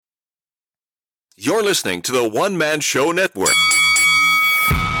You're listening to the One Man Show Network.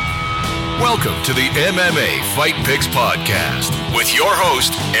 Welcome to the MMA Fight Picks Podcast with your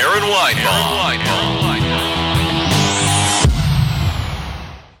host, Aaron Weinbaum.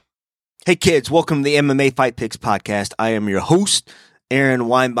 Hey kids, welcome to the MMA Fight Picks Podcast. I am your host, Aaron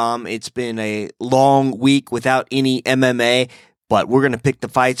Weinbaum. It's been a long week without any MMA, but we're going to pick the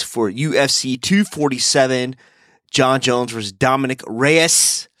fights for UFC 247, John Jones versus Dominick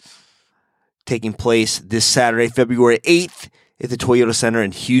Reyes, taking place this Saturday, February 8th at the Toyota Center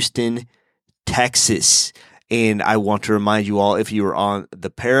in Houston, Texas. And I want to remind you all, if you are on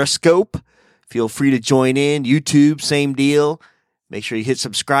the Periscope, feel free to join in. YouTube, same deal. Make sure you hit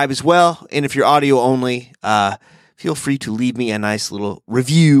subscribe as well. And if you're audio only, feel free to leave me a nice little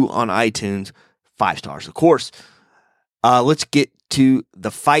review on iTunes. 5 stars, of course. Let's get to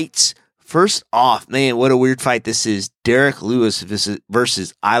the fights. First off, man, what a weird fight this is. Derek Lewis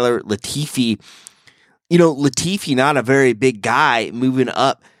versus Ilir Latifi. You know, Latifi, not a very big guy, moving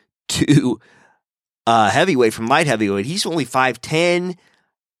up to heavyweight from light heavyweight. He's only 5'10".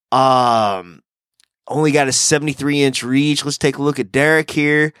 Only got a 73-inch reach. Let's take a look at Derek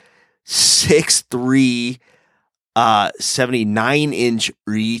here. 6'3", 79-inch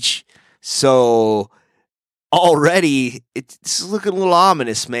reach. So already, it's looking a little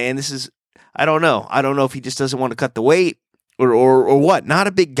ominous, man. This is, I don't know. I don't know if he just doesn't want to cut the weight or what. Not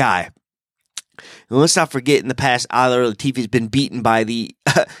a big guy. And let's not forget, in the past, Ilir Latifi's been beaten by the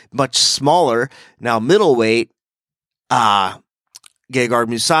much smaller, now middleweight, Gegard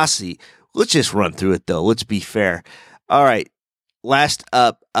Mousasi. Let's just run through it, though. Let's be fair. All right. Last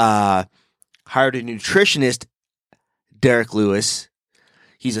up, hired a nutritionist, Derek Lewis.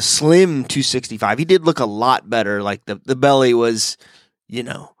 He's a slim 265. He did look a lot better. Like the belly was, you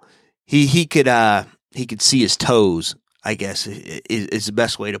know, he could see his toes, I guess is the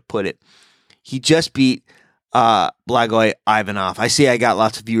best way to put it. He just beat Blagoy Ivanov. I see I got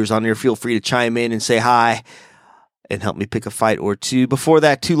lots of viewers on here. Feel free to chime in and say hi and help me pick a fight or two. Before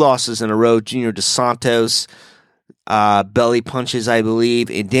that, 2 losses in a row. Junior Dos Santos, belly punches, I believe.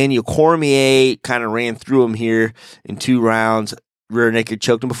 And Daniel Cormier kind of ran through him here in 2 rounds. Rear naked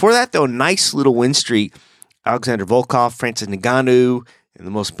choked him. Before that, though, nice little win streak. Alexander Volkov, Francis Ngannou, in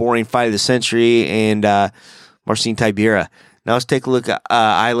the most boring fight of the century, and Marcin Tybura. Now let's take a look at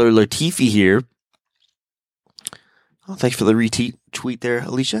Ilir Latifi here. Oh, thanks for the retweet there,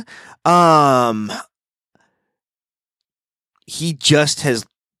 Alicia. He just has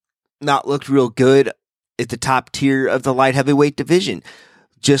not looked real good at the top tier of the light heavyweight division.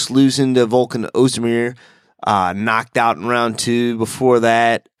 Just losing to Volkan Ozdemir, knocked out in round 2. Before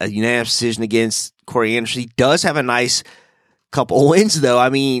that, a unanimous decision against Corey Anderson. He does have a nice couple wins, though. I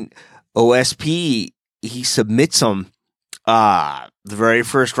mean, OSP, he submits him the very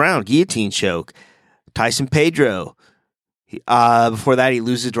first round, guillotine choke. Tyson Pedro. Before that, he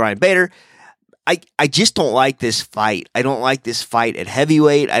loses to Ryan Bader. I just don't like this fight. I don't like this fight at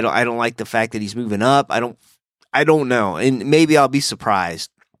heavyweight. I don't like the fact that he's moving up. I don't know. And maybe I'll be surprised.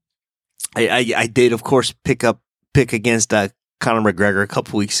 I did, of course, pick against Conor McGregor a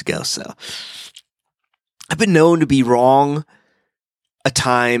couple weeks ago. So I've been known to be wrong a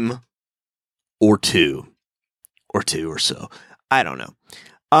time or two or so. I don't know.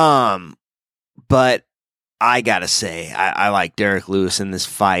 But I gotta say, I like Derek Lewis in this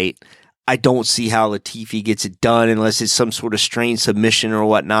fight. I don't see how Latifi gets it done unless it's some sort of strained submission or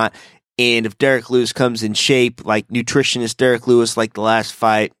whatnot. And if Derek Lewis comes in shape, like nutritionist Derek Lewis, like the last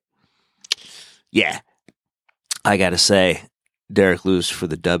fight, yeah, I gotta say, Derek Lewis for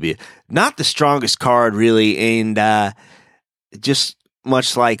the W. Not the strongest card, really, and just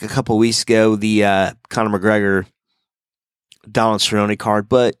much like a couple weeks ago, the Conor McGregor, Donald Cerrone card,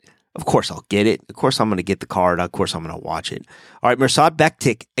 but of course I'll get it. Of course I'm going to get the card. Of course I'm going to watch it. All right, Mirsad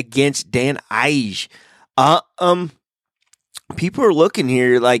Bektic against Dan Ige. People are looking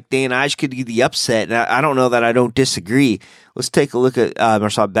here like Dan Ige could be the upset, and I don't know that I don't disagree. Let's take a look at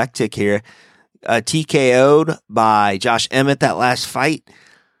Mirsad Bektic here. TKO'd by Josh Emmett that last fight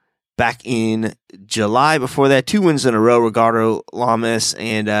back in July. Before that, 2 wins in a row, Ricardo Lamas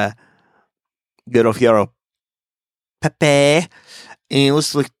and Godofredo Pepe. And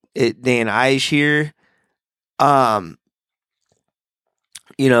let's look at Dan Ige here.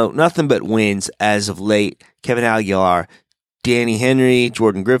 Nothing but wins as of late. Kevin Aguilar, Danny Henry,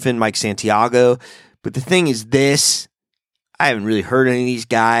 Jordan Griffin, Mike Santiago. But the thing is this, I haven't really heard any of these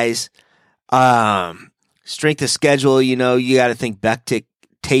guys. Strength of schedule, you got to think Bektic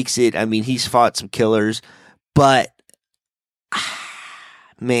takes it. I mean, he's fought some killers, but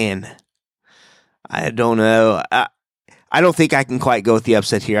man, I don't know. I don't think I can quite go with the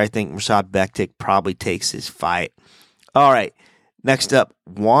upset here. I think Mirsad Bektic probably takes his fight. All right. Next up,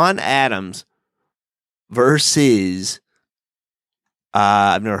 Juan Adams versus...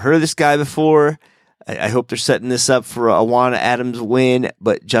 I've never heard of this guy before. I hope they're setting this up for a Juan Adams win,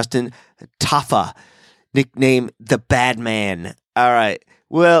 but Justin Tafa, nicknamed the Bad Man. All right.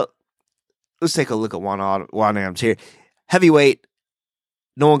 Well, let's take a look at Juan Adams here. Heavyweight.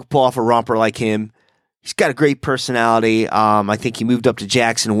 No one can pull off a romper like him. He's got a great personality. I think he moved up to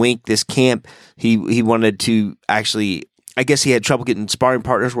Jackson Wink this camp. He wanted to actually, I guess he had trouble getting sparring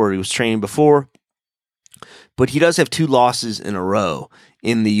partners where he was training before. But he does have 2 losses in a row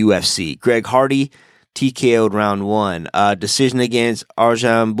in the UFC. Greg Hardy TKO'd round 1. Decision against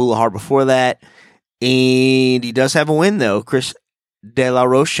Arjan Boulahar before that. And he does have a win, though. Chris De La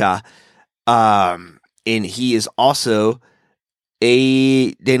Rocha. And he is also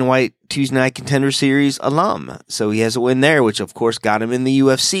a Dana White Tuesday Night Contender Series alum. So he has a win there, which, of course, got him in the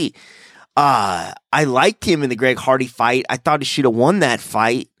UFC. I liked him in the Greg Hardy fight. I thought he should have won that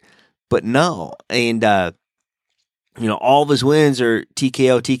fight, but no. And, all of his wins are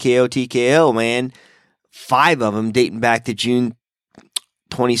TKO, man. 5 of them dating back to June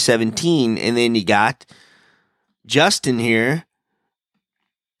 2017. And then you got Justin here.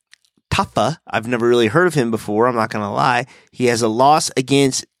 Tafa. I've never really heard of him before. I'm not going to lie. He has a loss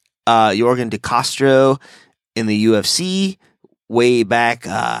against Jorgen De Castro in the UFC way back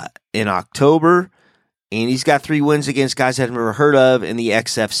in October. And he's got 3 wins against guys I've never heard of in the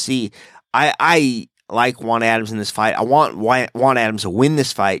XFC. I like Juan Adams in this fight. I want Juan Adams to win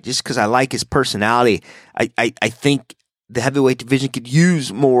this fight just because I like his personality. I think the heavyweight division could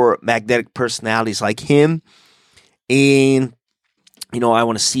use more magnetic personalities like him. And, I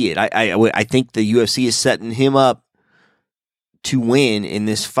want to see it. I think the UFC is setting him up to win in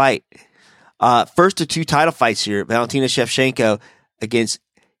this fight. First of 2 title fights here. Valentina Shevchenko against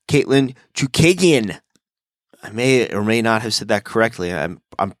Caitlin Chukagian. I may or may not have said that correctly. I'm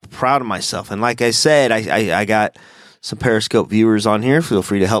proud of myself. And like I said, I got some Periscope viewers on here. Feel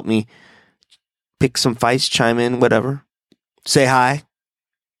free to help me pick some fights, chime in, whatever. Say hi.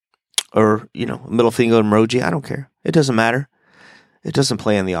 Or, middle finger emoji. I don't care. It doesn't matter. It doesn't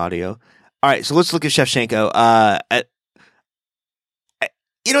play on the audio. All right, so let's look at Shevchenko.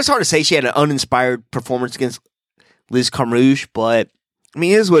 It's hard to say she had an uninspired performance against Liz Carmouche, but, it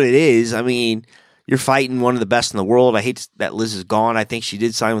is what it is. You're fighting one of the best in the world. I hate that Liz is gone. I think she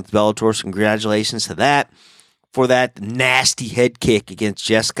did sign with Bellator, so congratulations to that. For that nasty head kick against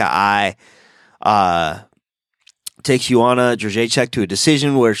Jessica Ai takes Joanna Jędrzejczyk to a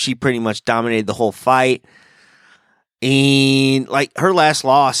decision where she pretty much dominated the whole fight. And her last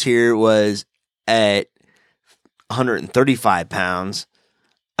loss here was at 135 pounds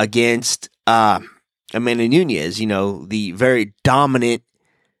against Amanda Nunes, the very dominant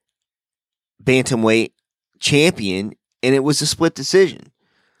bantamweight champion, and it was a split decision.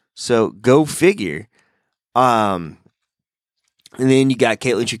 So go figure. And then you got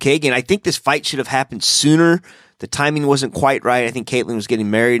Caitlin Chukagian. I think this fight should have happened sooner. The timing wasn't quite right. I think Caitlin was getting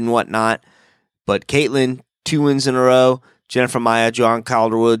married and whatnot. But Caitlin, 2 wins in a row. Jennifer Maia, Joanne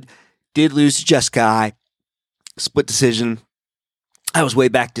Calderwood did lose to Jessica Ai. Split decision. That was way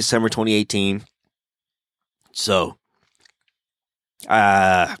back December 2018. So,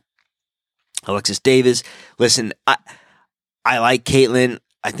 Alexis Davis. Listen, I like Caitlin.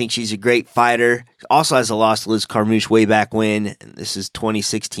 I think she's a great fighter. Also has a loss to Liz Carmouche way back when. And this is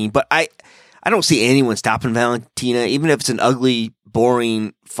 2016. But I don't see anyone stopping Valentina, even if it's an ugly,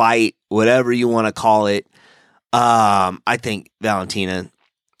 boring fight, whatever you want to call it. I think Valentina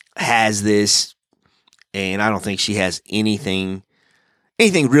has this, and I don't think she has anything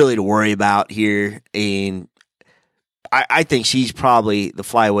really to worry about here. And I think she's probably the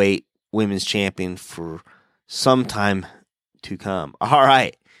flyweight women's champion for some time to come. All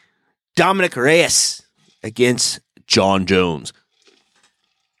right. Dominick Reyes against John Jones.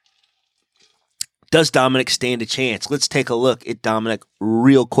 Does Dominick stand a chance? Let's take a look at Dominick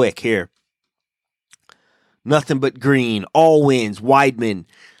real quick here. Nothing but green. All wins. Weidman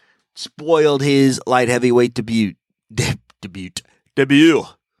spoiled his light heavyweight debut. Debut.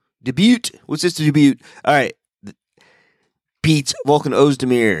 What's this debut? All right. Beats Volkan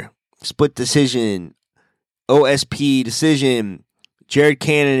Ozdemir. Split decision. OSP decision. Jared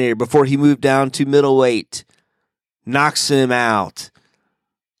Cannonier before he moved down to middleweight. Knocks him out.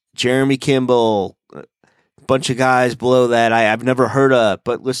 Jeremy Kimball. A bunch of guys below that I've never heard of.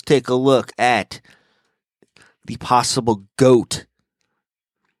 But let's take a look at the possible GOAT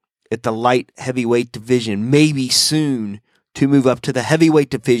at the light heavyweight division. Maybe soon to move up to the heavyweight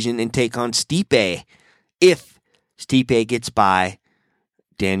division and take on Stipe. If Stipe gets by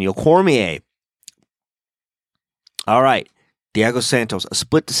Daniel Cormier. All right. Thiago Santos, a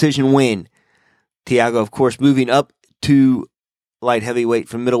split decision win. Thiago, of course, moving up to light heavyweight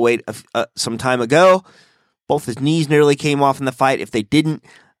from middleweight some time ago. Both his knees nearly came off in the fight. If they didn't,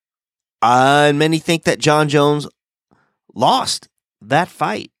 and many think that John Jones lost that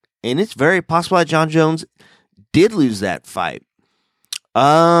fight. And it's very possible that John Jones did lose that fight.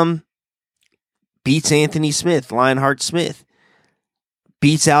 Beats Anthony Smith, Lionheart Smith.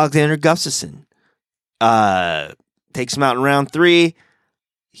 Beats Alexander Gustafsson. Takes him out in round 3.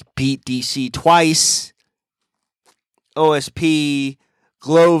 He beat DC twice. OSP,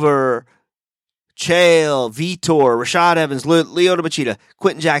 Glover, Chael, Vitor, Rashad Evans, Lyoto Machida,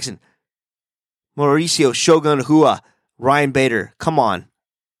 Quentin Jackson, Mauricio Shogun Hua, Ryan Bader. Come on.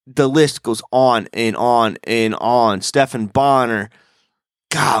 The list goes on and on and on. Stephan Bonner.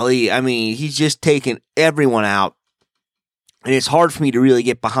 Golly, I mean, he's just taken everyone out. And it's hard for me to really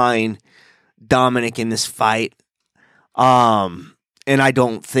get behind Dominick in this fight. And I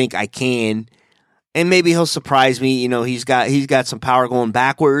don't think I can. And maybe he'll surprise me. You know, he's got some power going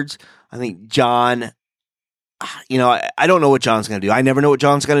backwards. I think John, you know, I don't know what John's going to do. I never know what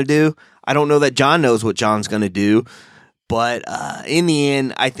John's going to do. I don't know that John knows what John's going to do. But in the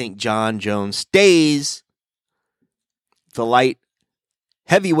end, I think John Jones stays the light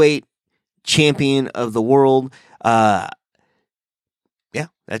heavyweight champion of the world. Yeah,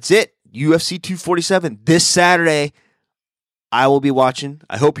 that's it. UFC 247 this Saturday. I will be watching.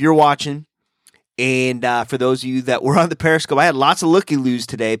 I hope you're watching. And for those of you that were on the Periscope, I had lots of looky-loos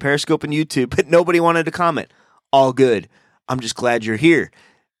today, Periscope and YouTube, but nobody wanted to comment. All good. I'm just glad you're here.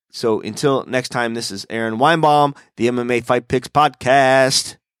 So until next time, this is Aaron Weinbaum, the MMA Fight Picks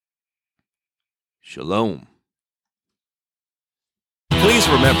Podcast. Shalom. Please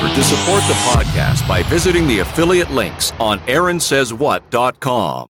remember to support the podcast by visiting the affiliate links on AaronSaysWhat.com.